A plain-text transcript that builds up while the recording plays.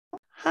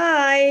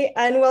Hi,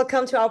 and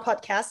welcome to our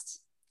podcast.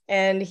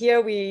 And here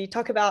we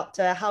talk about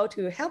how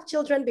to help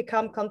children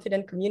become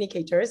confident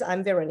communicators.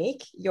 I'm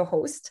Veronique, your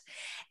host.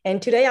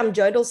 And today I'm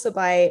joined also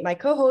by my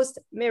co-host,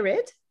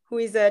 Mirit, who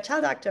is a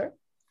child actor.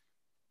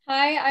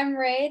 Hi, I'm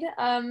Raid.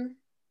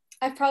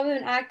 I've probably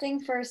been acting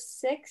for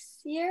 6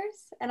 years,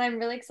 and I'm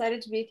really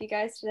excited to be with you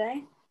guys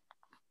today.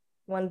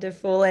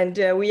 Wonderful. And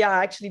we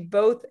are actually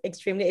both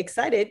extremely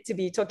excited to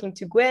be talking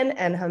to Gwen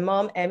and her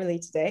mom, Emily,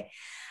 today.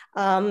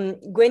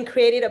 Gwen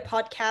created a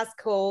podcast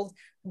called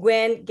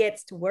Gwen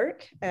Gets to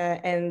Work.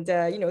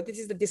 This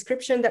is the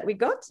description that we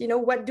got.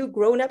 What do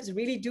grown-ups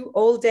really do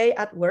all day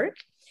at work?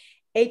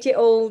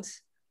 8-year-old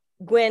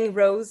Gwen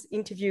Rose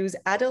interviews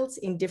adults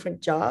in different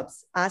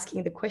jobs,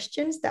 asking the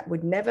questions that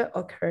would never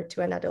occur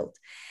to an adult.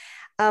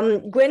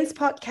 Gwen's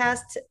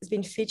podcast has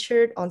been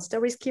featured on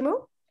Stories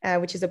Kimo,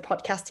 which is a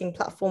podcasting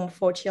platform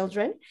for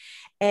children.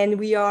 And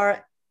we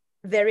are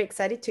very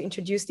excited to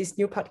introduce this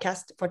new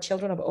podcast for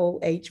children of all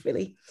age,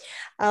 really.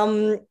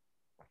 So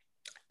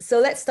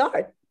let's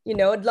start.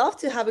 I'd love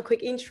to have a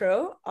quick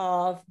intro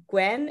of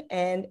Gwen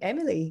and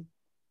Emily.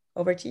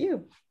 Over to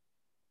you.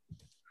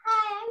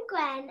 Hi, I'm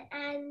Gwen,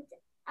 and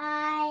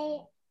I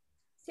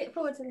sit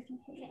forward so we can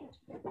hear you.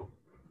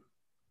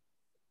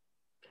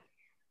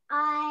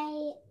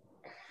 I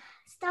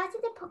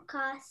started the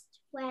podcast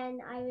when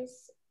I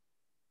was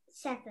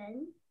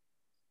 7.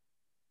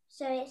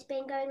 So it's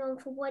been going on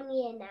for 1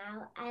 year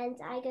now, and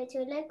I go to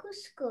a local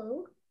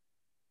school,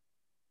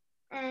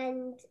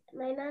 and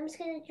my mum's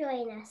going to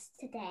join us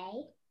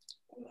today,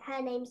 and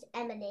her name's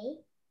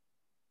Emily.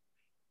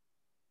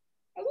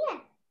 And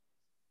yeah.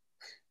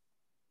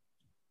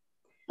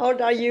 How old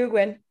are you,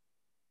 Gwen?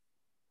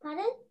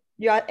 Pardon?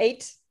 You are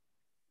 8?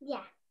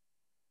 Yeah.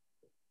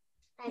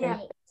 I'm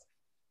 8.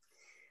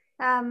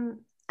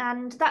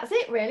 And that's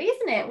it, really,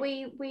 isn't it?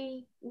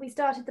 We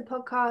started the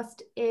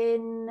podcast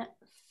in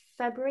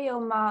February or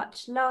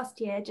March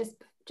last year,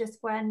 just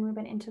when we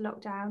went into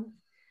lockdown,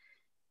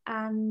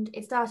 and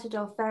it started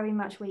off very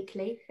much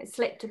weekly. It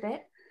slipped a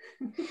bit.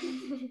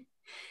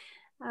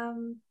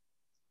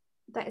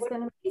 But it's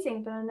been amazing.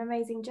 It's been an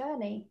amazing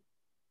journey.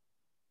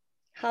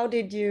 Why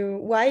did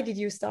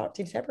you start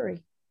in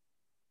February?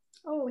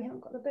 Oh, we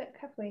haven't got the book,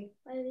 have we?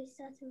 Why did we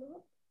start a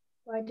what?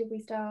 Why did we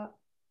start?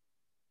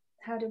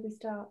 How did we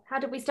start? How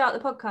did we start the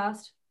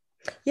podcast?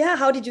 Yeah,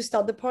 how did you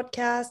start the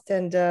podcast?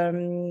 And,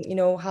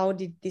 how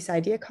did this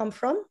idea come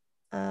from?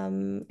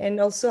 And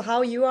also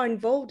how you are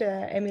involved,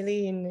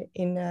 Emily, in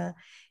the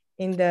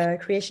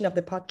creation of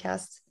the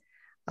podcast.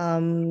 I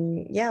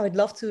would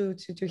love to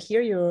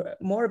hear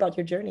more about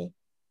your journey.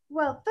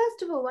 Well,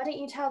 first of all, why don't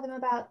you tell them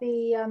about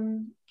the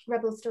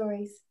Rebel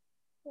Stories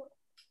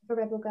for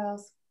Rebel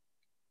Girls?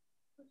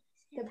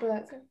 The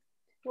book.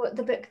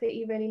 The book that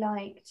you really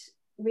liked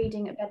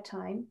reading at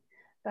bedtime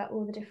about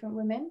all the different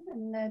women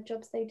and the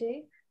jobs they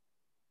do.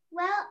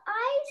 Well,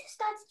 I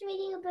started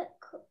reading a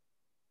book,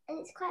 and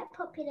it's quite a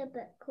popular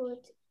book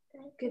called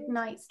Good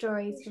Night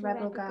Stories for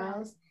Rebel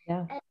Girls.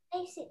 Yeah. And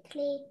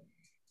basically,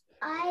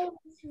 I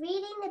was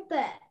reading the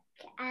book,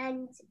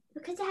 and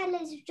because it had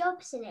loads of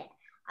jobs in it,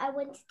 I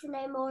wanted to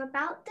know more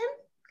about them.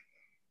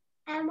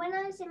 And when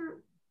I was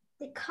in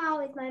the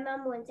car with my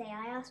mum one day,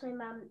 I asked my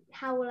mum,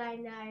 how will I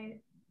know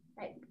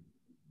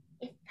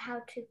how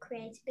to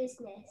create a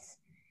business?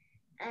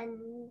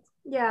 And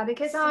yeah,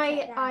 because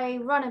I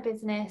run a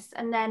business,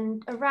 and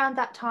then around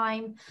that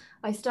time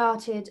I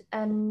started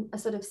a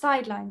sort of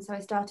sideline. So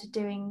I started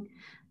doing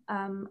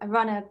I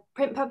run a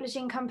print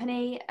publishing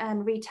company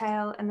and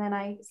retail, and then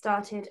I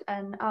started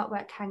an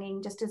artwork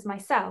hanging just as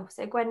myself.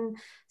 So Gwen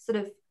sort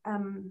of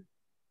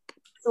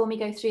saw me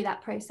go through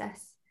that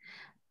process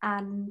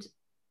and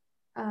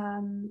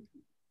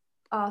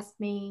asked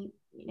me,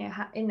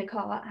 in the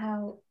car,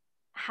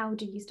 how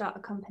do you start a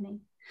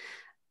company?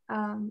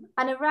 And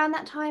around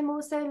that time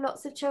also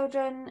lots of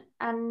children,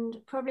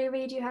 and probably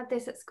Reid, you had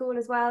this at school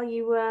as well,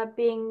 you were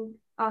being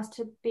asked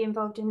to be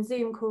involved in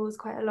Zoom calls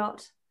quite a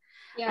lot.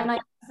 Yeah. And I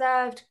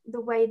observed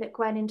the way that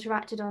Gwen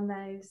interacted on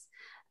those,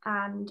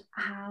 and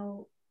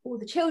how all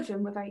the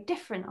children were very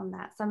different on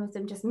that. Some of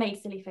them just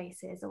made silly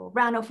faces or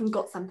ran off and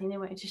got something they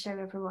wanted to show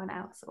everyone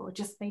else, or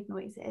just made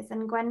noises.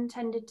 And Gwen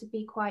tended to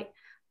be quite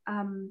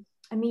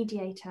a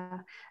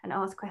mediator and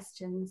ask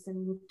questions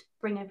and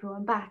bring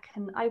everyone back.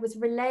 And I was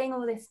relaying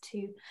all this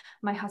to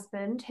my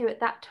husband, who at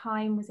that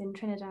time was in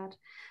Trinidad,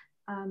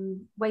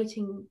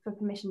 waiting for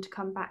permission to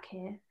come back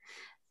here.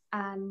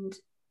 And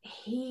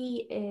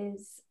he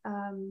is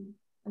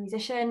a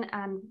musician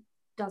and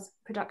does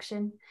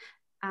production,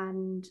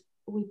 and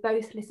we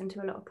both listen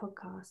to a lot of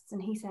podcasts.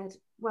 And he said,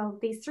 well,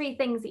 these 3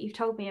 things that you've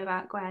told me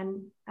about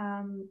Gwen,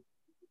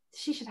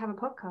 she should have a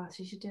podcast,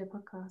 she should do a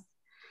podcast.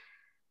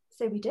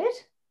 So we did,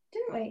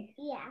 didn't we?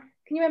 Yeah.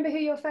 Can you remember who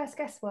your first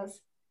guest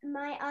was?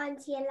 My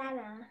auntie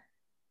Elena.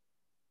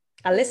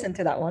 I listened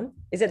to that one.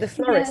 Is it the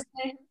florist?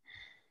 Yeah.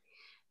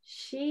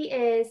 She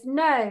is,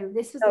 no,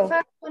 this was the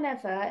first one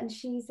ever, and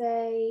she's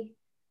you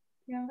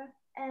remember?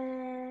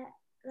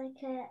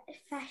 Like a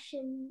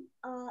fashion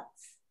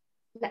arts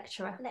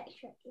lecturer. Yeah.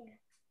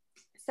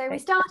 So we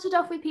started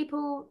off with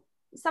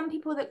some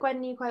people that Gwen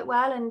knew quite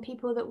well and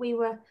people that we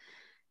were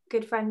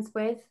good friends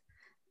with.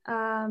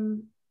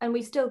 And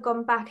we've still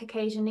gone back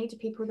occasionally to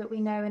people that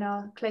we know in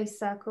our close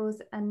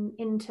circles and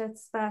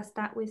interspersed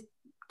that with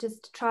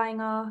just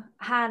trying our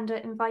hand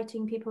at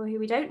inviting people who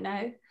we don't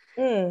know.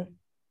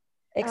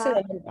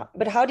 Excellent.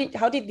 But how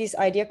did this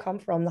idea come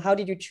from? How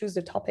did you choose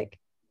the topic?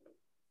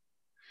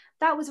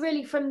 That was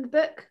really from the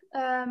book,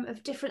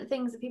 of different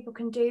things that people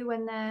can do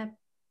when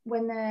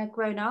they're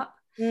grown up.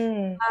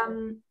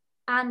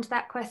 And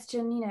that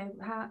question, you know,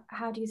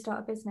 how do you start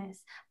a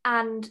business?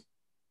 And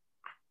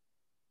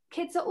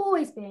kids are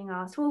always being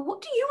asked, well,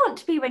 what do you want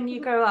to be when you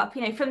grow up?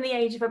 You know, from the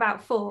age of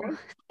about 4.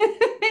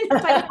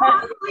 It's like, how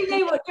do I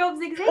know what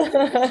jobs exist?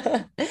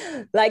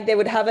 Like they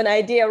would have an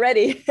idea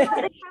already. They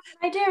have an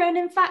idea. And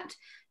in fact,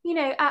 you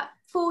know, at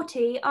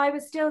 40, I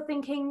was still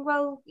thinking,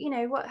 well, you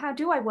know, how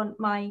do I want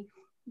my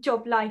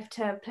job life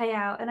to play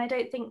out? And I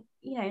don't think,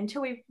 you know,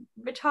 until we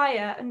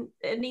retire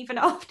and even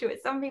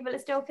afterwards, some people are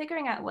still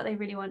figuring out what they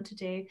really want to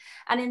do.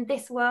 And in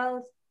this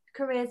world,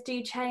 careers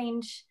do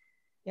change.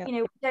 Yep. You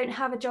know, we don't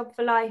have a job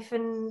for life,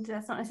 and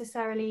that's not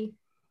necessarily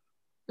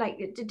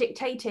like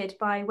dictated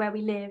by where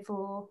we live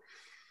or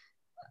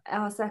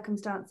our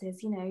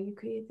circumstances. You know,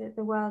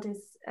 the world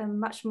is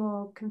much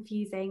more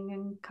confusing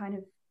and kind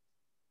of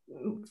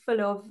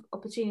full of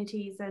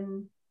opportunities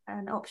and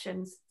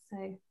options.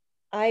 So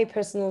I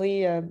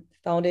personally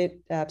found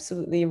it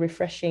absolutely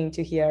refreshing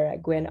to hear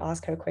Gwen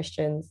ask her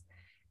questions,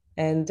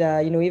 and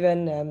you know,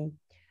 even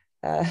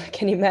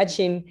can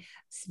imagine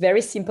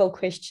very simple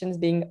questions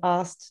being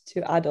asked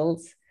to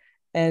adults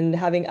and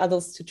having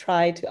adults to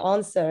try to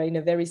answer in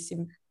a very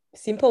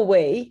simple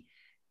way.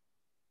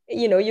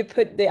 You know, you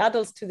put the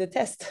adults to the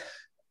test.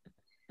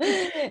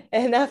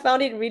 And I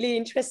found it really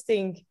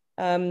interesting.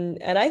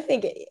 And I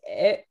think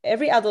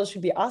every adult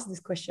should be asked this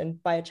question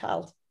by a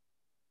child.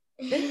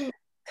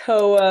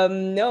 So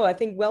no, I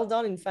think well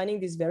done in finding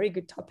this very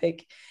good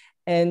topic.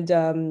 And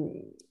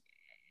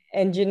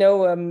you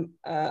know,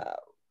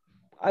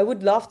 I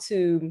would love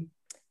to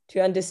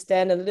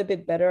understand a little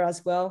bit better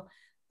as well.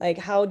 Like,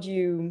 how do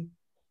you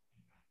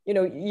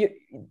know,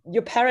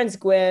 your parents,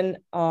 Gwen,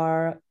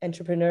 are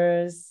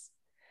entrepreneurs,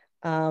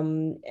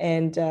 and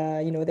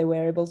you know, they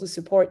were able to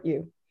support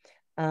you.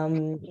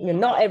 You know,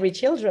 not every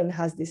children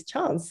has this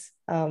chance,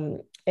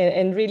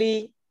 and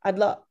really,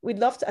 we'd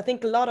love to. I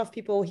think a lot of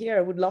people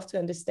here would love to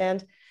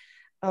understand.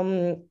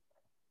 You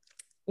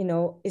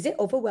know, is it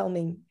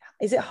overwhelming?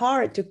 Is it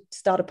hard to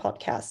start a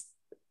podcast?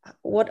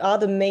 What are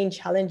the main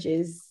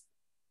challenges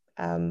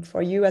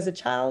for you as a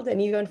child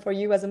and even for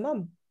you as a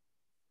mom?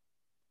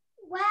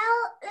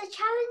 Well, the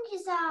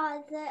challenges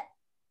are that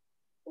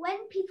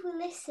when people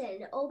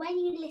listen, or when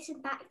you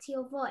listen back to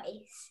your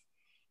voice,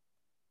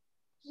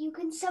 you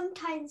can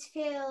sometimes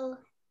still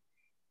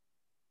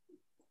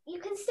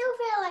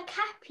feel like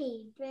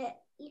happy,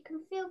 but you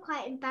can feel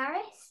quite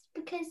embarrassed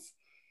because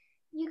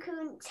you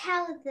can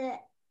tell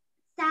that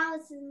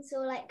thousands,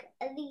 or like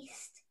at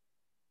least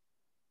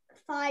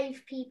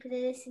 5 people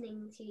are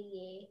listening to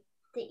you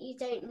that you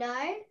don't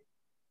know,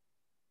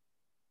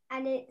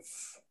 and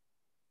it's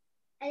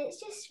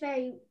just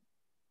very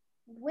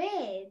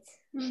weird.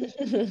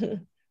 Do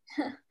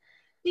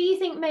you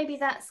think maybe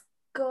that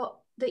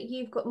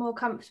you've got more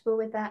comfortable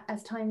with that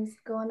as time's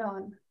gone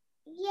on?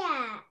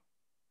 Yeah,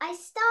 I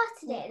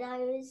started it and I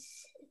was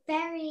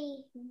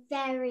very,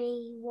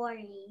 very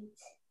worried.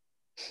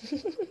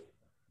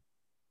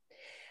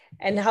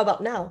 And how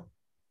about now?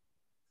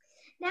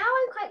 Now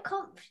I'm quite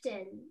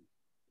confident,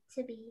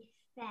 to be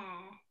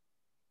fair.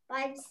 But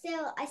I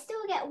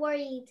still get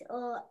worried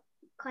or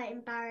quite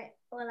embarrassed,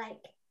 or like.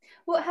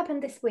 What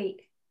happened this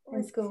week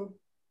in school?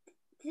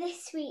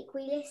 This week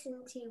we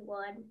listened to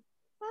one.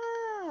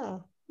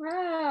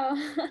 Wow.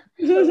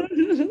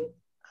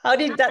 How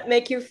did that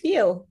make you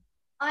feel?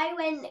 I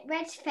went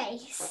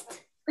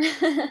red-faced.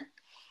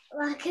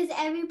 Well, because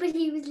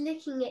everybody was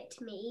looking at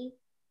me.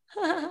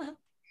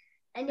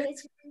 And it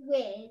was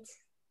weird.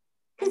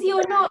 Because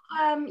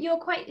you're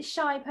quite a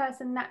shy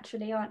person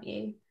naturally, aren't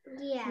you?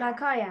 Yeah.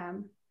 Like I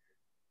am.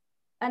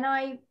 And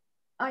I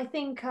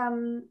think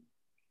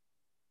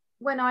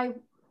when I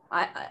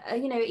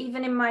you know,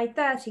 even in my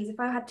 30s, if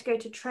I had to go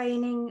to a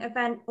training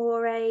event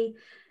or a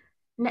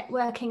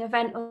networking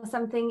event or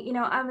something, you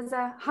know, I was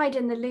a hide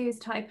in the lose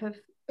type of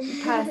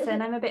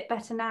person. I'm a bit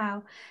better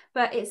now,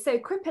 but it's so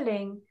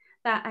crippling,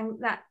 that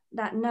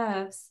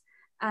nerves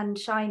and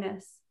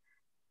shyness,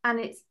 and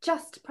it's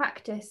just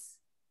practice.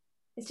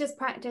 It's just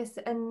practice,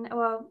 and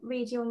well,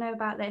 Reed, you'll know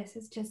about this.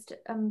 It's just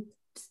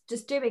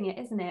doing it,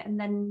 isn't it? And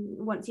then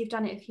once you've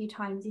done it a few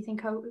times, you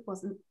think, oh, it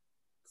wasn't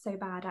so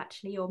bad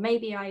actually, or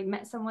maybe I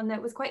met someone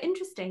that was quite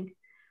interesting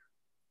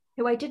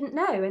who I didn't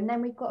know, and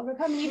then we've got a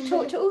recovery. You've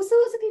talked to all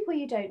sorts of people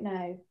you don't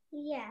know.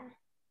 Yeah.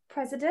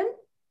 President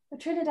of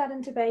Trinidad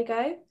and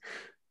Tobago.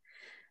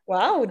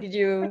 Wow, did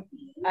you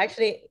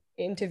actually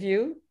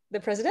interview the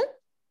president?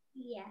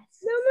 Yes.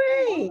 No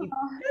way.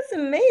 That's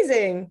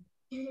amazing.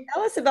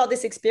 Tell us about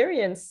this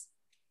experience.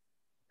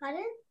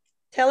 Pardon?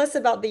 Tell us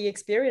about the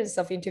experience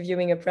of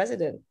interviewing a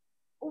president.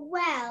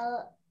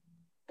 Well,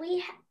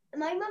 my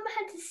mum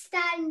had to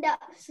stand up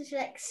sort of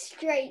like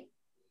straight,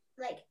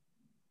 like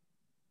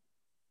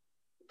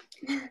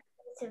sort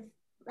of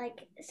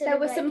like. There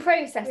were some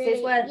processes,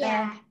 really, weren't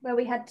there, where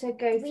we had to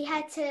go. We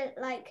had to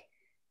like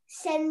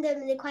send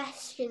them the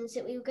questions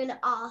that we were going to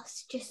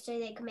ask, just so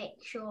they could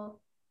make sure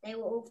they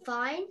were all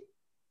fine.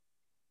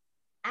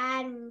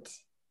 And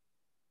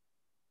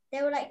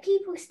there were like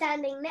people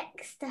standing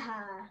next to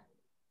her,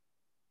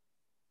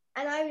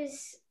 and I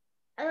was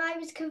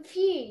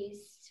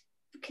confused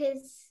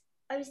because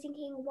I was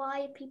thinking,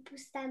 why are people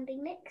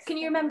standing next? Can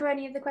you remember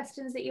any of the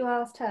questions that you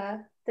asked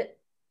her that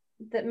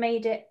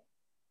made it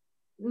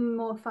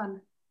more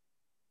fun?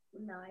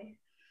 No.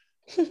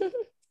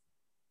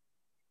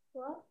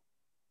 What?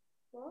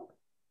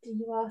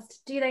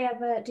 Do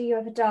you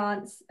ever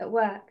dance at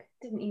work?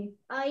 Didn't you?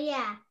 Oh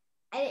yeah,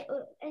 and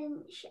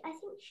I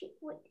think she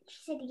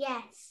said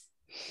yes.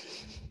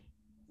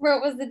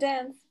 What was the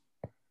dance?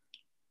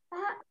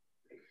 I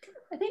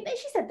think that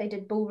she said they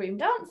did ballroom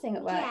dancing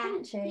at work,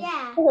 didn't she?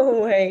 Yeah.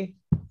 No way.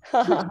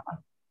 That's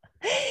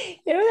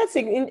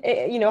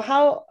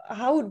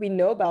how would we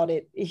know about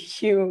it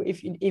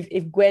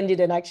if Gwen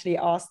didn't actually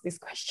ask this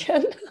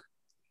question?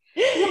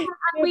 Yeah, and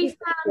we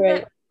found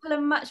that people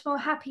are much more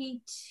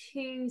happy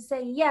to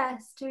say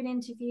yes to an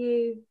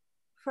interview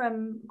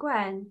from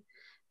Gwen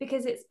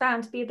because it's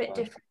bound to be a bit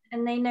different,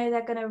 and they know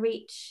they're going to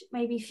reach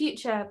maybe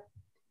future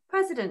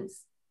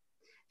presidents,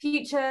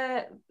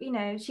 future,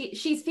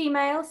 she's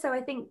female, so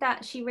I think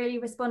that she really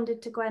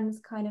responded to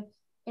Gwen's kind of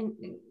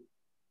in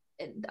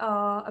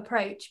our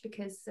approach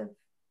because of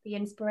the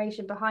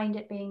inspiration behind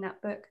it being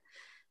that book,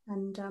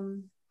 and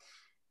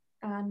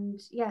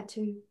yeah,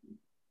 to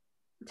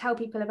tell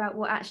people about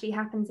what actually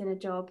happens in a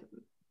job.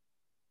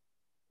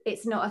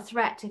 It's not a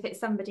threat if it's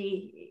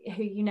somebody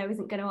who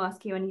isn't going to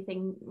ask you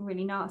anything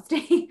really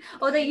nasty,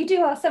 although you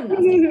do ask some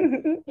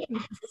nasty.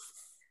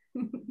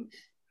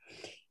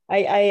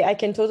 I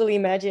can totally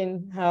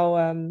imagine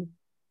how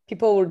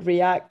people would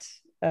react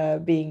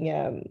being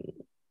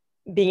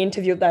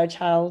interviewed by a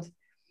child.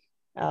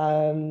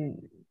 Their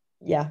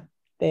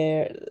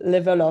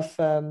level of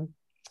so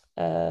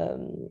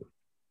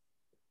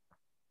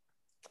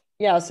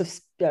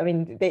I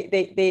mean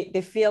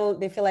they feel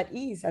at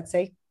ease, I'd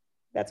say.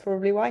 That's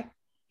probably why.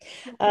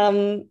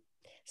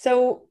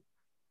 So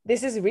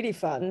this is really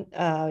fun.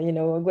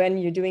 Gwen,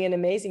 you're doing an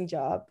amazing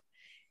job.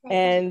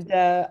 And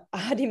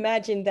I'd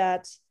imagine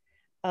that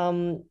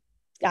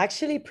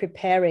actually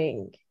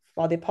preparing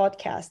for the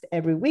podcast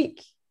every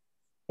week.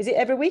 Is it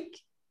every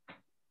week?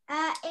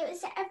 It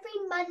was every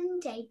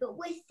Monday, but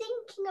we're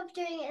thinking of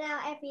doing it now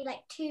every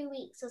 2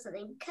 weeks or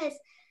something, because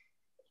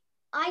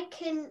I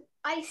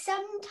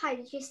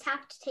sometimes just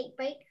have to take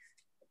breaks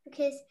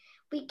because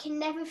we can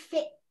never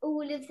fit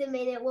all of them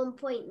in at one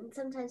point, and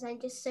sometimes I'm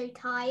just so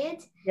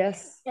tired.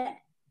 Yes. That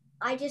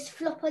I just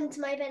flop onto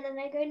my bed and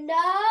I go,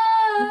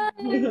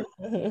 no.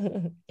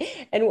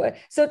 And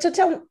so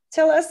to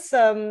tell us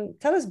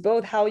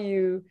both how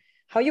you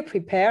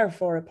prepare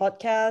for a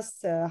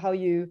podcast, how do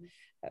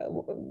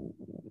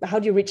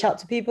you reach out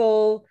to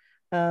people?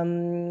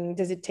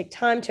 Does it take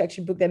time to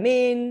actually book them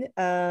in?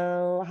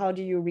 How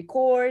do you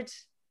record?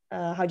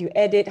 How do you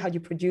edit? How do you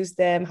produce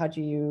them? How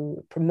do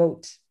you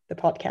promote the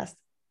podcast?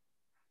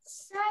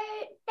 So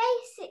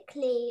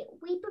basically,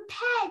 we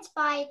prepared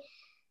by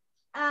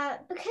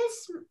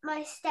because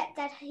my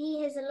stepdad,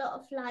 he has a lot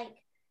of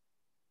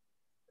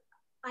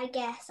I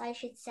guess I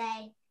should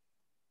say,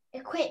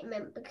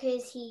 equipment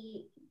because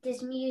he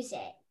does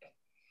music.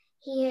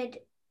 He had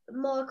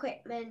more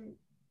equipment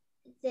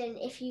than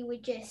if you were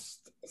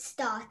just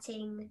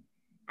starting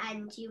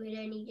and you had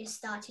only just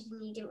started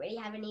and you didn't really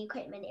have any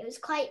equipment. It was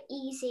quite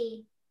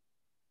easy,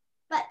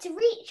 but to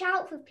reach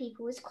out for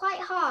people was quite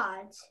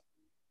hard.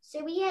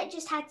 So we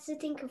just had to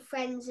think of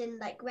friends and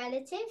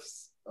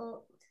relatives,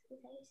 or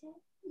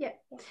yeah.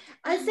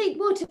 I think,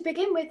 well, to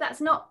begin with,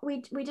 that's not,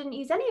 we didn't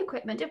use any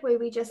equipment, did we?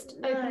 We just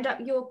opened up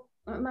your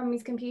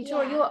mummy's computer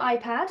or your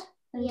iPad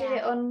and did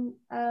it on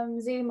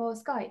Zoom or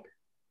Skype.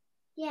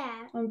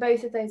 Yeah. And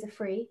both of those are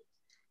free.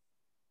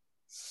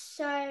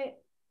 So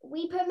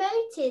we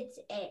promoted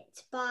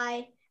it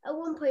by, at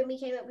one point we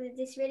came up with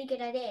this really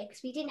good idea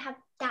because we didn't have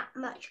that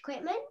much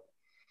equipment.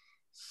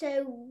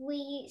 So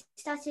we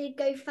started a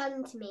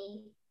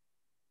GoFundMe,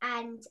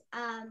 and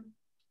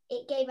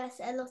it gave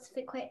us a lot of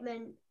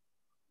equipment,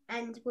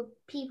 and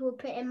people were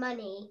putting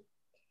money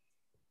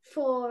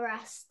for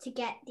us to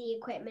get the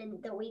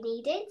equipment that we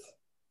needed.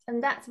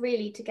 And that's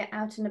really to get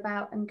out and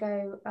about and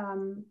go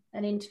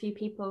and interview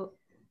people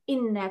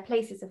in their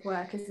places of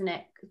work, isn't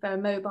it? For a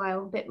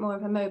bit more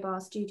of a mobile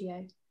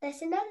studio.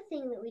 There's another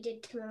thing that we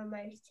did to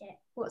promote it.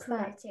 What's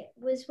that? It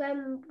was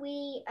when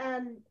we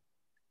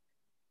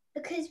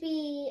because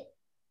we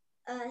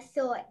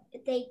thought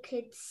they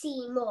could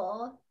see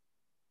more,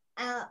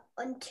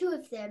 on 2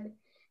 of them,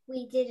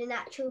 we did an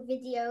actual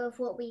video of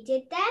what we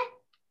did there.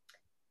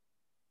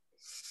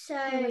 So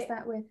who was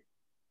that with?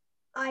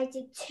 I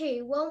did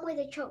 2. One with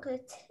a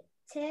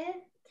chocolatier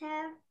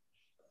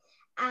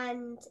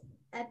and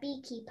a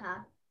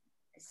beekeeper.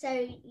 So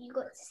you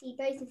got to see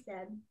both of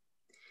them.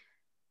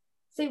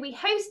 So we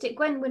host it.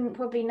 Gwen wouldn't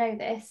probably know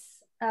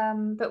this,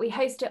 but we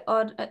host it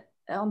on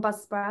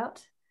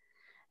Buzzsprout,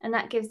 and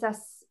that gives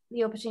us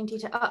the opportunity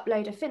to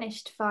upload a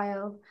finished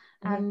file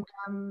and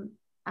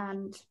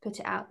put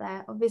it out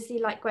there. Obviously,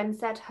 like Gwen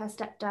said, her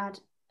stepdad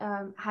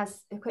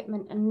has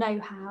equipment and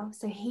know-how,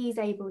 so he's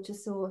able to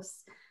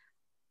source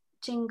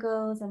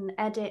jingles and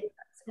edit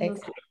in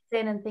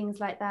and things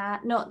like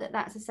that. Not that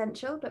that's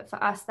essential, but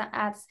for us that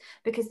adds,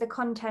 because the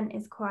content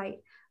is quite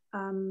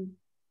it's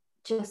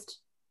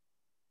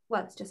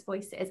just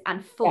voices,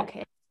 and for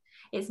kids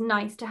it's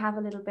nice to have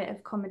a little bit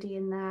of comedy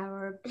in there,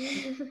 or a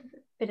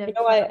bit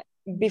of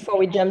before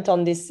we jumped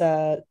on this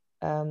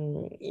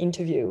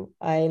interview,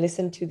 I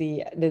listened to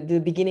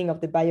the beginning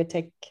of the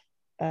biotech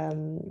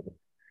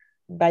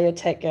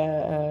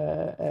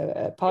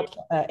podcast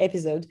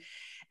episode,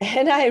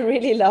 and I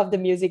really love the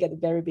music at the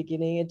very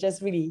beginning. It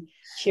just really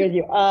cheered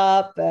you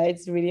up.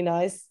 It's really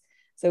nice.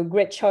 So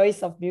great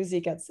choice of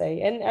music, I'd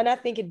say, and I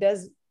think it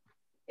does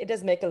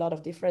make a lot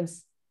of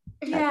difference.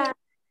 Yeah.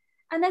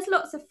 And there's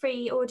lots of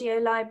free audio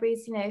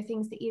libraries, you know,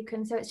 things that you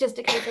can, so it's just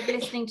a case of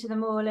listening to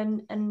them all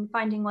and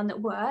finding one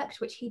that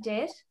worked, which he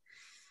did.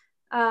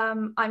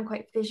 I'm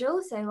quite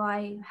visual, so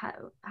I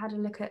had a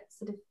look at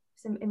sort of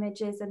some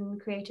images and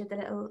created the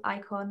little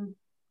icon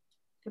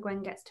for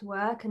Gwen Gets to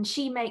Work, and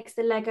she makes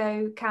the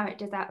Lego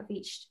characters out of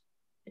each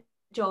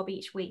job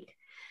each week,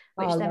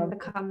 which then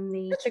become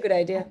the That's a good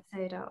idea.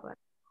 Episode artwork.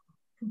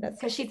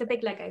 Because she's a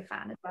big Lego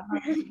fan as well.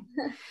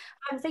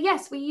 So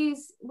yes, we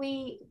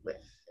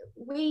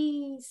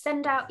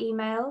send out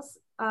emails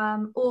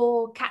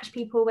or catch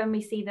people when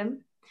we see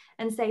them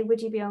and say,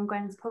 would you be on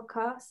Gwen's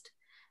podcast?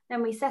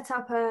 Then we set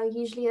up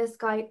usually a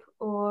Skype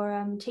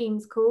or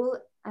Teams call,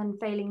 and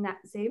failing that,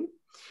 Zoom,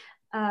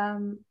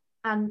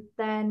 and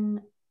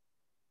then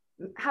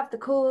have the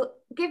call,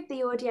 give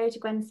the audio to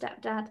Gwen's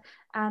stepdad,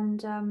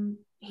 and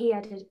he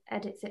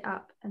edits it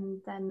up, and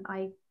then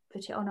I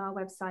put it on our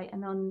website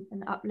and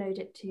upload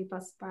it to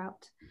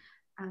Buzzsprout,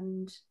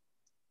 and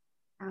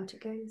out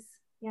it goes.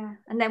 Yeah.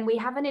 And then we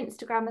have an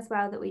Instagram as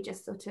well that we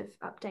just sort of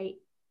update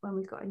when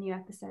we've got a new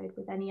episode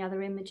with any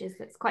other images.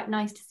 That's quite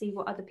nice to see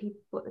what the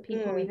people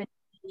we've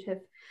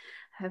interviewed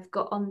have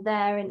got on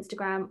their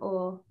Instagram,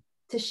 or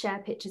to share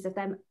pictures of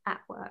them at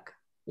work.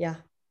 Yeah,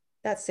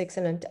 that's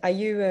excellent. Are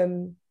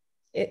you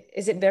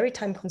is it very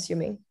time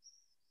consuming?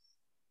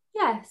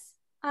 Yes.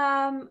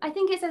 I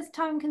think it's as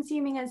time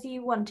consuming as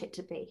you want it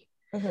to be.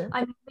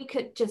 I mean, we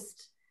could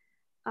just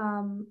there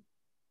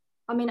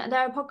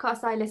are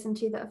podcasts I listen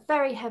to that are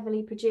very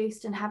heavily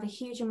produced and have a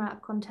huge amount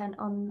of content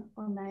on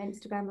their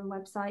Instagram and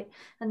website,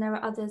 and there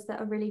are others that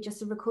are really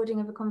just a recording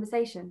of a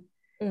conversation.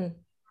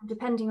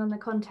 Depending on the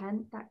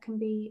content, that can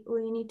be all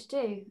you need to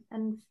do.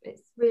 And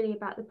it's really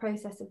about the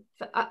process of,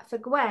 for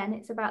Gwen,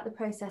 it's about the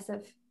process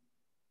of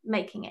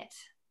making it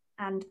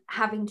and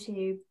having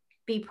to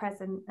be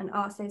present and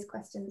ask those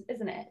questions,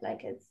 isn't it?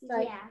 Like, it's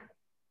like,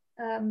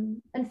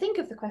 and think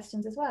of the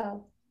questions as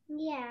well.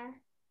 Yeah,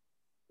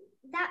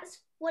 that's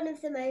one of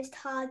the most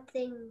hard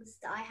things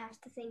that I have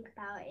to think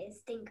about, is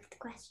think of the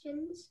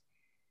questions.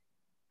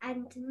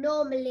 And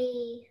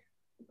normally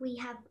we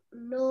have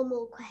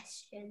normal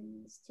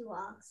questions to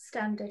ask,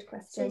 standard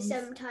questions. So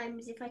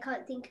sometimes if I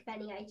can't think of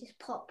any, I just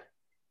pop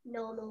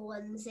normal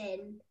ones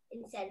in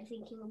instead of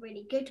thinking of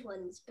really good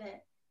ones,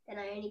 but then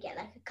I only get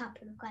like a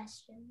couple of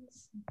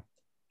questions.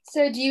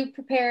 So do you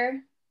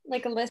prepare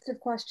like a list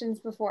of questions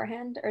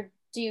beforehand, or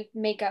do you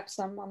make up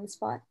some on the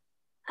spot?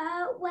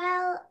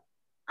 Well,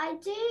 I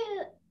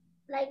do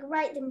like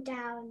write them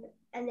down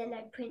and then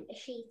I print a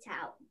sheet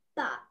out,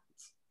 but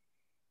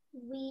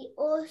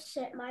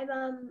my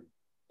mum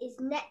is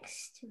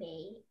next to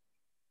me,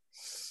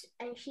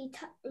 and she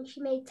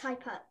may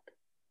type up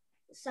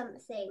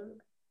something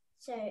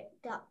so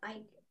that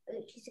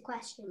which is a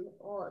question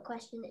or a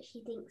question that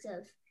she thinks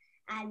of,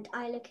 and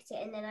I look at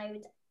it and then I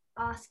would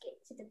ask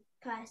it to the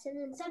person,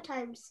 and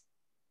sometimes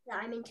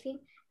that I'm interviewing,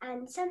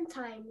 and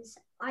sometimes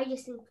I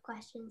just think of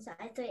questions that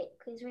I think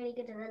is really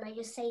good and then I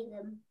just say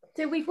them.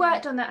 So we've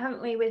worked on that,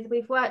 haven't we?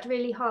 We've worked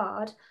really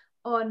hard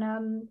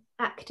on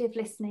active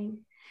listening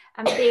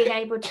and being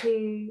able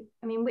to,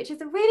 which is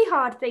a really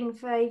hard thing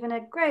for even a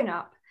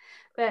grown-up,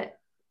 but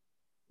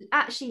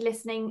actually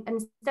listening,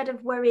 instead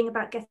of worrying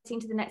about getting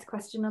to the next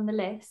question on the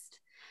list,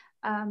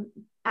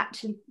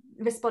 actually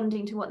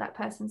responding to what that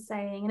person's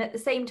saying. And at the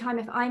same time,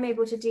 if I'm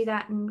able to do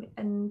that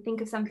and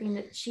think of something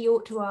that she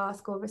ought to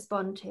ask or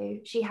respond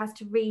to, she has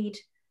to read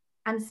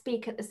and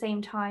speak at the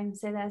same time.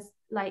 So there's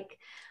like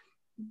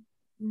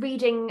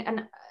reading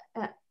and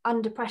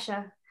under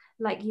pressure,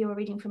 like you're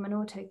reading from an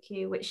auto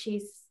cue, which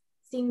she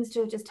seems to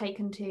have just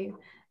taken to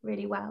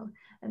really well.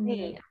 And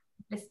the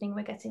listening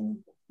we're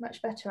getting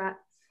much better at.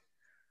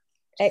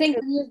 Do you think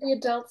any of the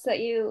adults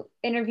that you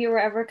interview were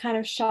ever kind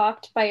of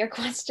shocked by your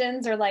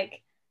questions, or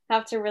like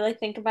have to really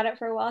think about it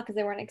for a while because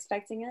they weren't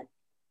expecting it?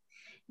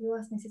 You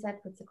asked Mrs.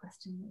 Edwards a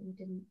question that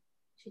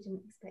she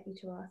didn't expect you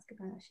to ask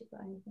about. She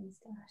got anything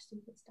stash,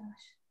 secret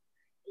stash.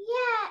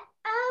 Yeah,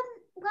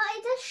 well,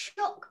 it does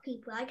shock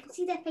people. I can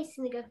see their faces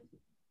and they go,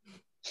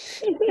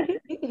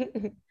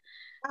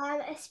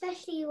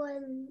 especially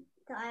when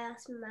I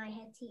asked my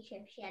head teacher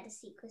if she had a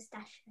secret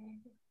stash for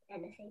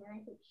anything, and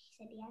I think she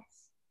said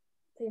yes.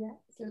 Do that.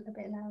 It's a little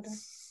bit louder.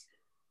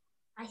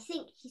 I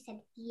think she said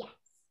yes.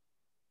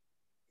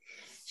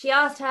 She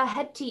asked her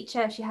head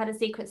teacher if she had a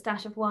secret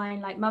stash of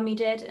wine like Mummy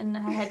did, and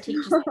her head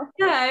teacher said,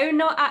 no,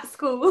 not at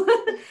school.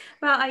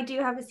 But I do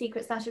have a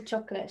secret stash of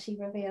chocolate, she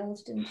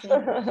revealed, didn't she?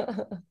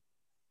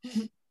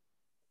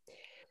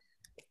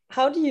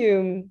 How do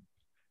you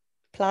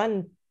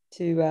plan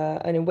to,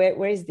 and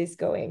where is this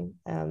going?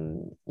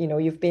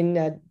 You've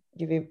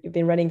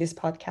been running this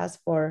podcast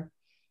for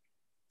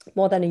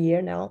more than a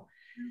year now.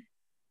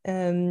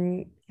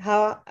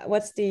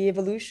 What's the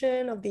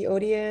evolution of the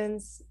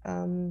audience?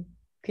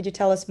 Could you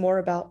tell us more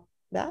about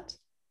that?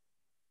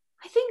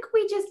 I think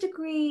we just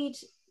agreed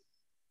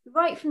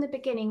right from the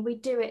beginning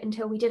we'd do it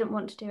until we didn't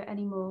want to do it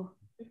anymore.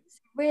 So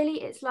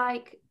really, it's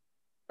like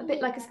a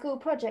bit like a school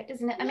project,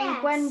 isn't it? I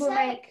mean, Gwen will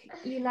make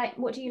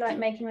what do you like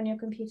making on your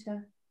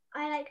computer?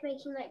 I like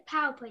making like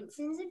PowerPoints,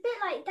 and it's a bit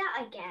like that,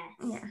 I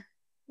guess.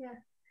 Yeah.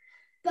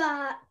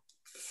 But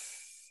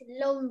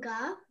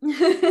longer.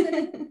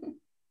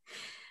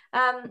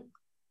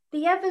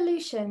 The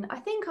evolution, I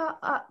think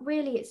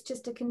really it's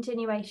just a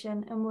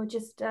continuation, and we'll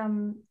just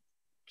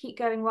keep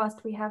going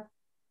whilst we have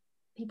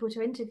people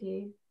to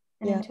interview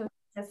and until it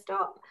says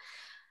stop.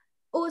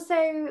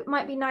 Also,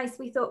 might be nice,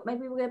 we thought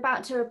maybe we're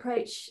about to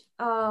approach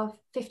our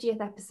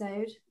 50th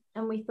episode,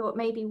 and we thought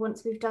maybe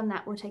once we've done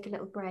that we'll take a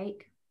little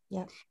break.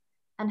 Yeah.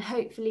 And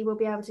hopefully we'll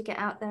be able to get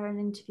out there and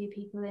interview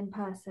people in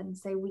person,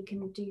 so we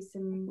can do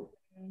some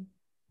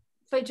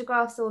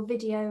photographs or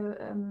video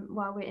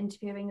while we're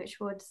interviewing, which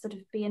would sort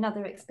of be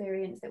another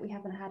experience that we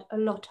haven't had a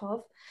lot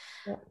of.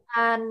 Yeah.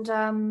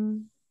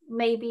 And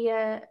maybe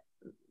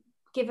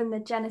given the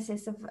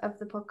genesis of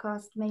the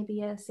podcast,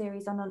 maybe a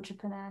series on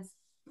entrepreneurs.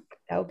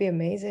 That would be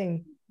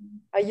amazing.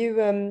 Are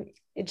you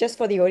just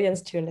for the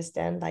audience to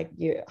understand, like,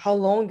 how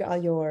long are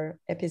your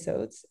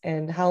episodes,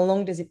 and how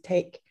long does it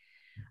take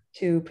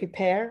to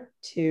prepare,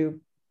 to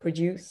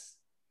produce,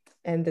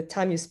 and the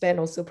time you spend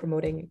also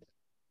promoting it?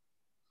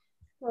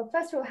 Well,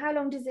 first of all, how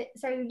long does it,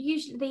 so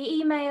usually the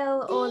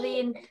email or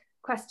the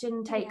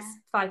question takes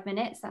 5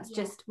 minutes. That's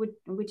just,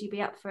 would you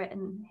be up for it,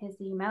 and here's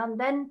the email. And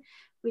then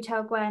we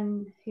tell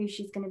Gwen who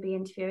she's going to be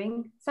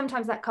interviewing.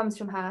 Sometimes that comes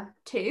from her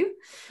too.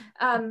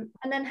 And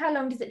then how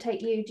long does it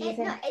take you, do you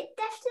think? No, it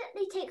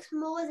definitely takes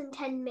more than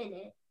 10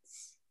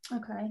 minutes.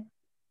 Okay.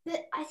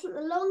 But I think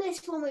the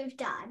longest one we've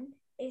done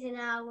is an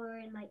hour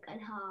and like a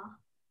half.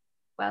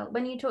 Well,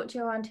 when you talked to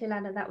your Auntie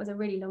Alana, that was a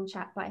really long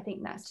chat, but I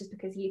think that's just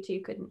because you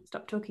two couldn't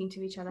stop talking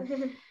to each other.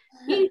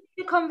 Usually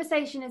the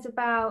conversation is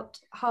about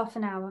half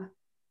an hour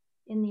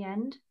in the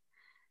end.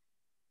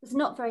 There's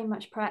not very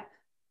much prep.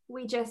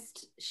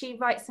 She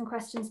writes some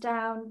questions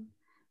down.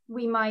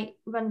 We might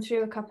run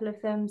through a couple of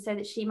them so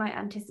that she might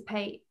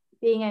anticipate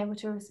being able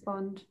to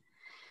respond.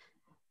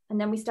 And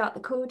then we start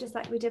the call just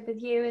like we did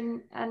with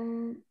you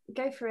and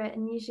go for it.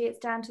 And usually it's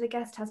down to the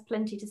guest has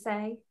plenty to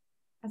say,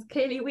 as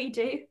clearly we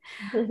do.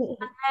 And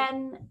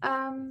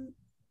then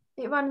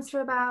it runs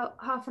for about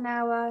half an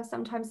hour,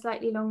 sometimes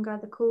slightly longer,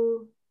 the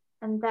call.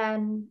 And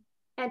then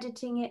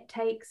editing it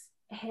takes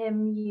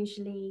him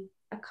usually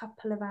a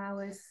couple of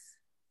hours,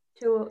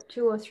 two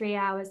or 3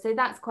 hours. So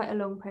that's quite a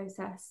long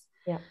process.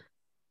 Yeah.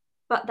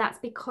 But that's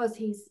because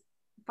he's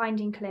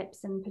finding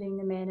clips and putting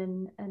them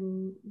in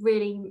and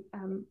really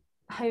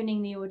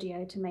honing the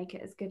audio to make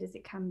it as good as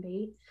it can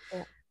be.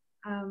 Yeah.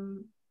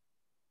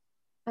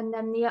 And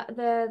then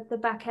the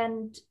back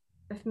end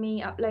of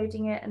me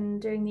uploading it and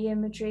doing the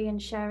imagery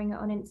and sharing it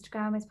on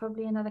Instagram is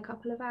probably another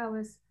couple of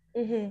hours.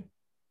 Mm-hmm.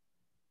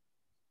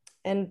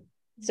 And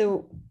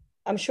so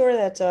I'm sure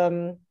that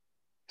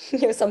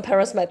some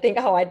parents might think,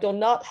 oh, I do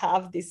not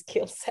have this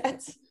skill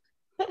set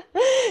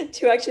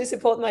to actually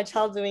support my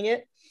child doing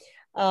it.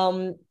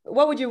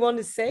 What would you want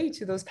to say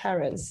to those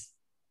parents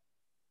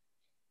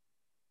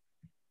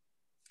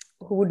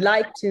who would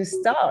like to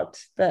start,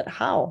 but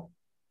how?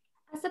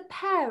 As a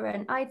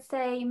parent, I'd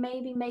say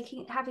maybe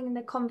having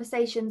the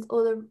conversations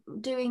or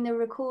doing the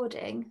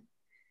recording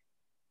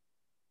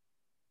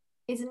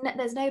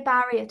there's no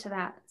barrier to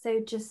that.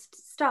 So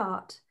just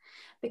start,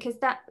 because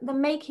the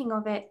making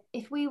of it,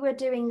 if we were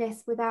doing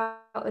this without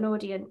an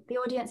audience, the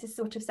audience is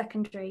sort of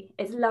secondary.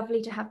 It's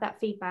lovely to have that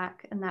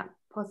feedback and that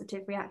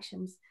positive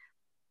reactions,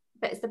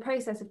 but it's the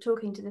process of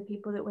talking to the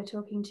people that we're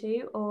talking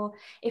to, or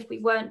if we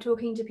weren't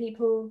talking to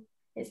people,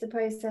 it's the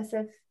process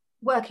of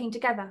working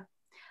together.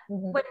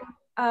 Mm-hmm. When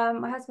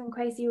my husband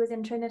Kwesi was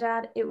in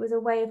Trinidad, it was a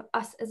way of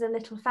us as a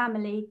little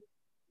family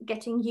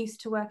getting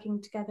used to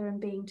working together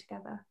and being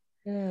together.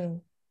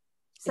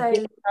 So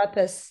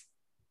purpose.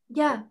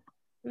 Yeah.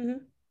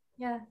 Mm-hmm.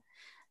 Yeah.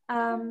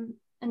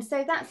 And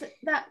so that's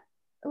that.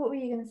 What were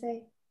you going to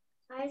say?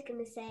 I was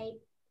going to say,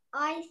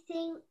 I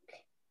think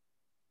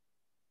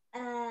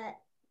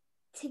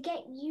to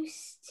get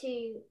used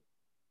to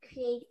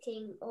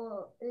creating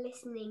or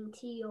listening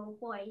to your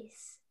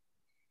voice,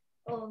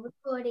 or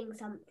recording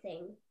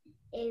something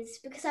is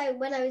because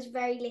when I was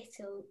very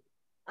little,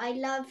 I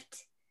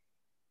loved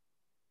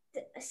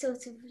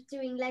sort of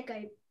doing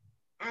Lego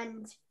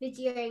and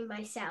videoing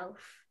myself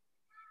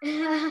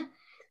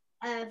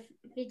of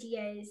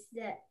videos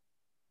that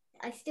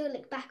I still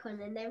look back on,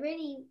 and they're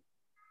really,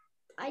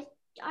 I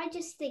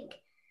just think,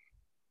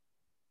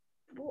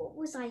 what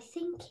was I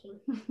thinking?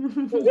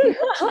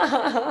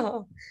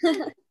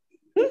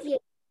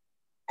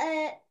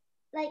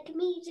 Like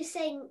me just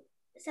saying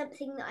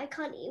something that I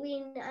can't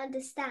even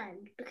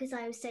understand because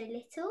I was so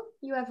little.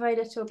 You were very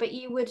little, but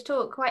you would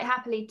talk quite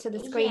happily to the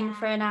screen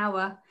for an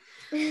hour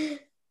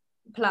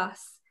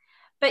plus.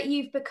 But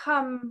you've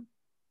become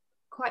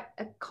quite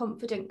a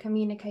confident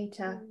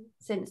communicator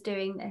since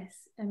doing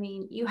this. I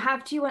mean, you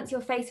have to, once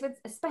you're faced with,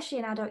 especially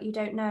an adult you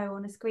don't know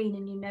on a screen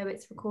and you know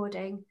it's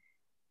recording,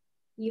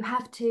 you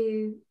have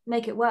to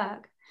make it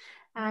work.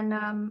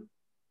 And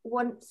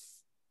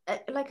once,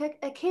 like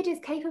a kid is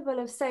capable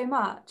of so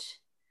much.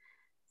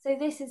 So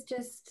this is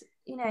just,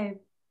 you know,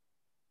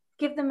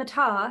 give them a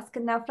task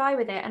and they'll fly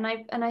with it. And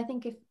I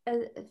think if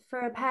for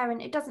a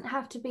parent, it doesn't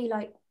have to be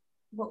like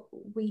what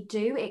we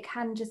do. It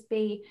can just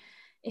be,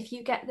 if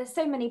you get, there's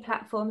so many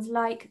platforms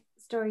like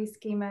Story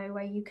Schemo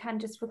where you can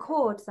just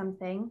record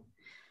something,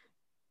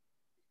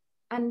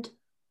 and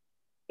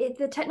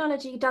the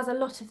technology does a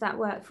lot of that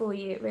work for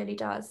you. It really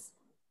does.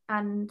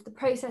 And the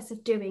process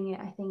of doing it,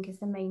 I think, is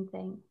the main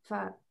thing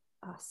for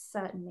us,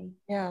 certainly.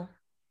 Yeah,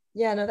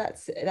 no,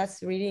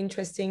 that's really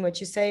interesting what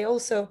you say.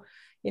 Also,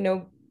 you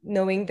know,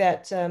 knowing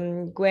that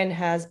Gwen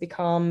has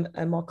become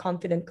a more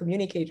confident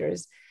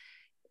communicators,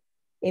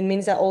 it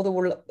means that all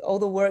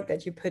the work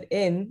that you put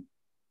in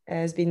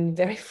has been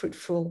very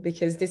fruitful,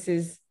 because this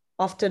is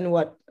often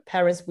what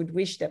parents would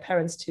wish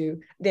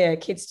their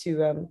kids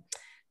to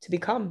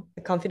become.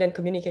 Confident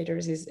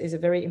communicators is a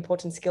very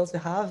important skill to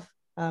have.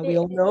 We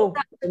all know,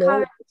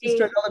 to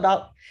struggle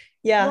about.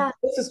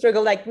 Also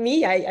struggle like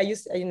me. I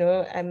used,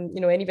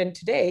 and even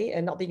today,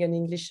 and not being an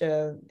English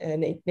a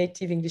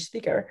native English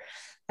speaker,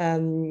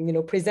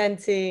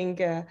 presenting,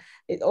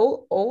 it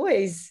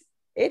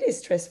is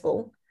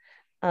stressful.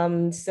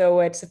 So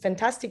it's a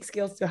fantastic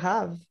skill to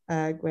have,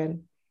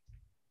 Gwen.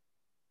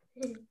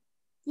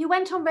 You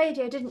went on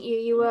radio, didn't you?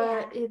 You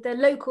were, the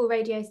local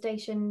radio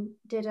station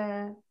did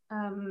a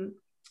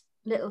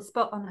little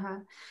spot on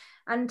her,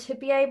 and to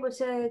be able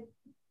to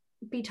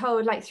be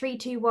told like 3,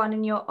 2, 1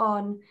 and you're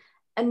on,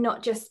 and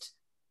not just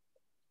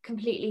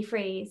completely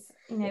freeze,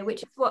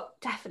 which is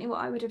definitely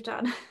what I would have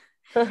done.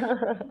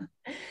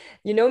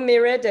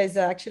 Mired is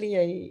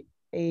actually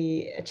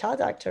a child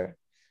actor.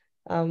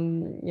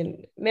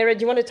 Mired,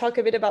 do you want to talk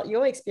a bit about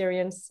your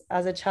experience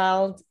as a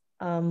child,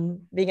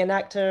 being an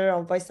actor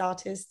or voice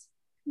artist?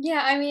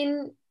 Yeah, I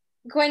mean,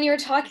 Gwen, you were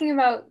talking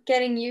about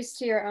getting used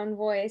to your own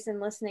voice and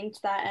listening to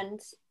that. And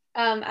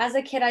as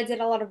a kid, I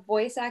did a lot of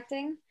voice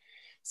acting.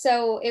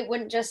 So it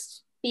wouldn't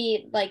just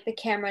be like the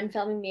camera and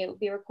filming me, it would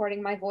be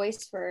recording my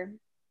voice for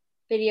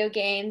video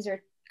games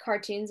or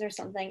cartoons or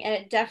something. And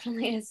it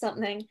definitely is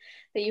something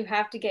that you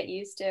have to get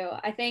used to.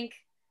 I think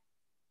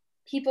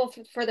people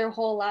for their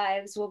whole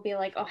lives will be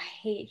like, oh, I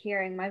hate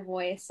hearing my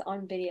voice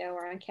on video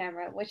or on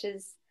camera, which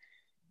is,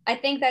 I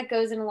think that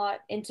goes in a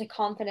lot into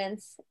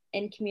confidence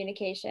in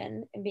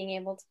communication and being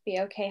able to be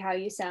okay how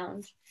you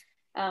sound.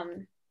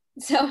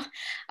 So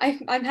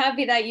I'm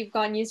happy that you've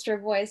gotten used to your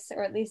voice,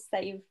 or at least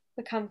that you've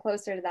become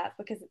closer to that,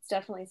 because it's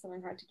definitely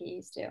something hard to get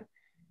used to.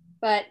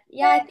 But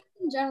yeah, I think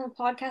in general,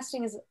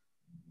 podcasting is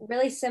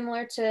really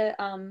similar to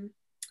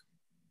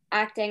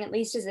acting, at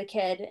least as a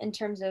kid, in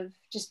terms of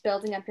just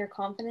building up your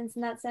confidence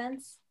in that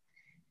sense.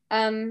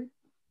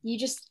 You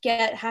just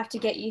have to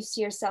get used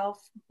to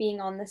yourself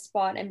being on the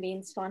spot and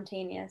being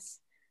spontaneous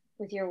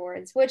with your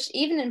words, which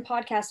even in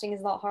podcasting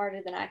is a lot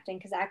harder than acting,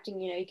 because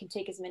acting, you can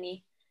take as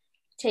many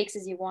takes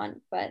as you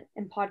want, but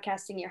in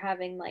podcasting you're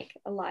having like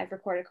a live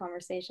recorded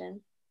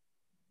conversation.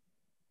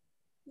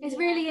 It's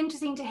really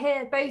interesting to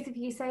hear both of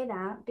you say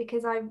that,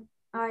 because I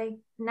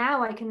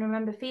now I can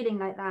remember feeling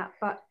like that,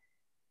 but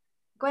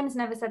Gwen's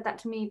never said that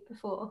to me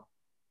before.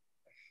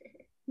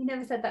 You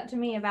never said that to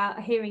me about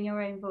hearing your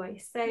own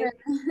voice. So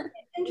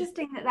it's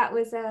interesting that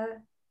was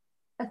a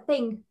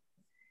thing.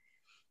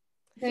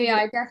 So yeah,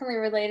 I definitely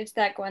related to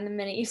that, Gwen, the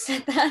minute you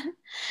said that.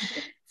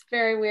 It's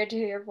very weird to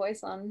hear your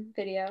voice on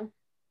video.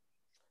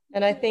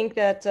 And I think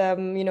that,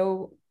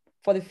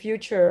 for the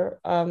future,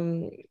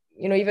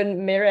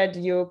 even Mired,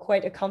 you're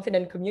quite a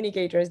confident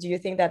communicator. Do you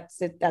think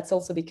that's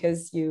also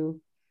because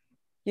you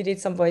did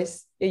some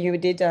voice, you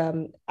did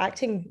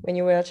acting when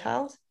you were a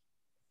child?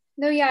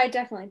 No, yeah, I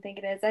definitely think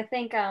it is. I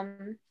think, I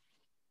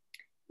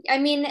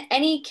mean,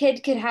 any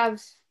kid could have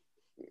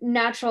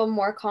naturally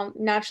more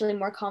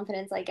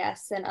confidence, I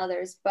guess, than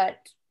others. But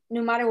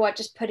no matter what,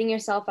 just putting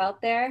yourself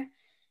out there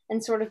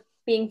and sort of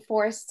being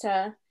forced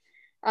to,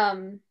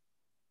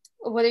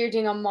 whether you're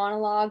doing a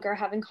monologue or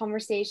having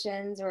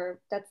conversations or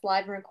that's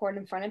live and recorded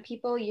in front of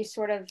people, you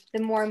sort of,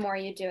 the more and more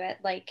you do it,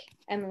 like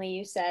Emily,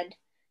 you said,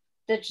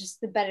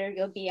 the better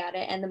you'll be at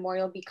it, and the more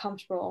you'll be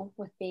comfortable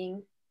with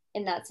being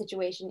in that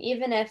situation.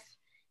 Even if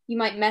you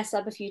might mess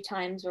up a few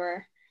times,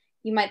 or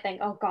you might think,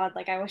 oh God,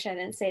 like I wish I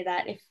didn't say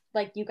that, if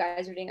like you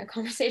guys are doing a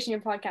conversation in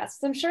your podcast.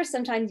 So I'm sure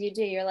sometimes you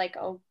do, you're like,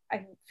 oh,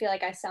 I feel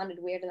like I sounded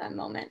weird in that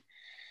moment.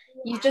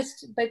 You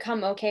just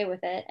become okay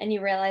with it, and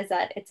you realize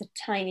that it's a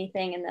tiny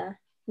thing in the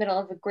middle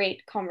of a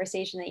great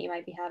conversation that you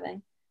might be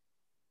having.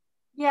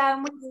 Yeah,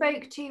 and we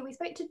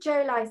spoke to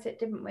Joe Lycett,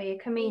 didn't we? A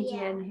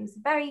comedian who's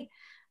a very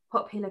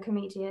popular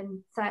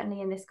comedian,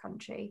 certainly in this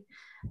country.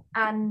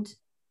 And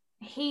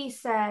he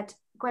said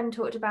Gwen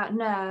talked about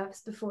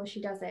nerves before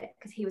she does it,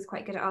 because he was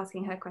quite good at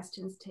asking her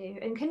questions too.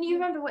 And can you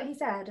remember what he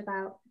said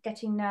about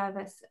getting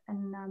nervous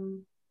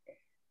and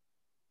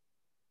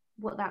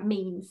what that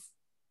means?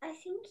 I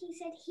think he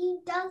said he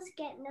does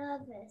get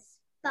nervous,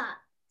 but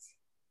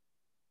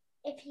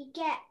if you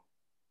do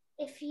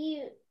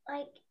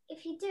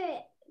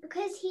it,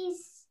 because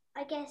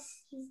I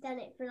guess he's done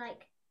it for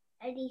like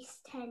at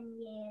least 10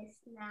 years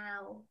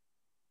now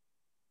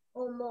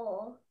or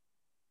more,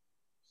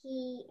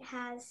 he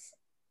has,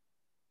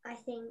 I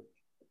think,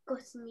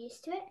 gotten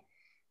used to it.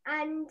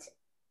 And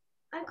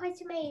I'm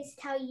quite amazed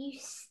how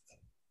used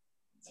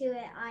to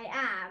it I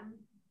am,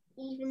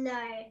 even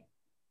though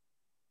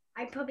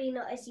I'm probably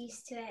not as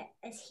used to it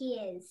as he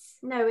is.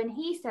 No, and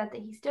he said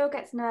that he still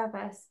gets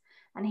nervous,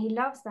 and he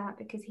loves that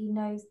because he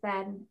knows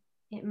then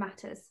it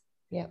matters.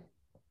 Yeah.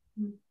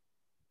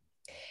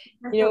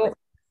 You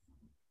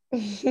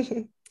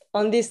know,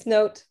 on this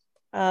note,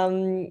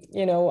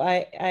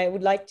 I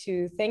would like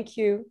to thank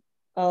you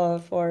for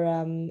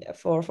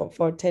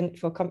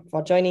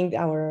joining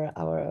our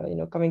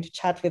coming to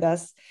chat with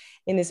us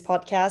in this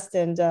podcast,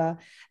 and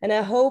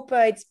I hope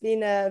it's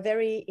been a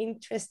very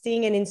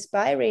interesting and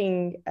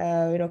inspiring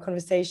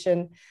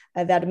conversation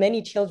that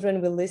many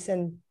children will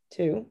listen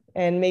to,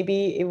 and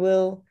maybe it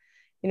will,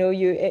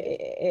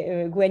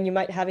 Gwen, you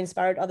might have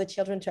inspired other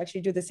children to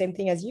actually do the same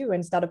thing as you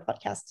and start a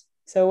podcast.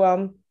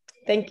 So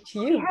thank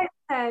you. We hope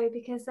so,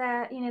 because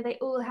they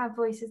all have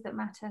voices that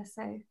matter,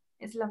 so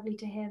it's lovely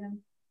to hear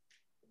them.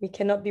 We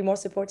cannot be more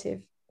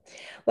supportive.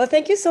 Well,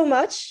 thank you so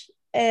much,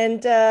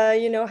 and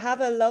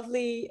have a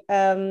lovely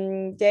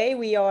day.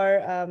 We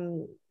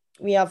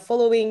are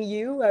following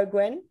you,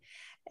 Gwen,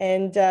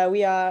 and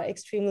we are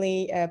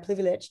extremely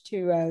privileged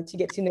to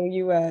get to know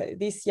you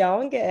this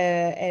young,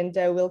 and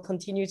we'll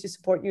continue to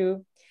support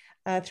you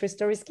through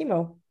Story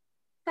Schemo.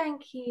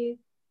 Thank you.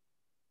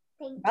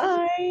 Thank you.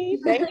 Bye.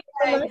 Thank you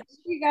so much. Thank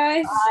you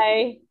guys.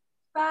 Bye.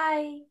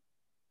 Bye.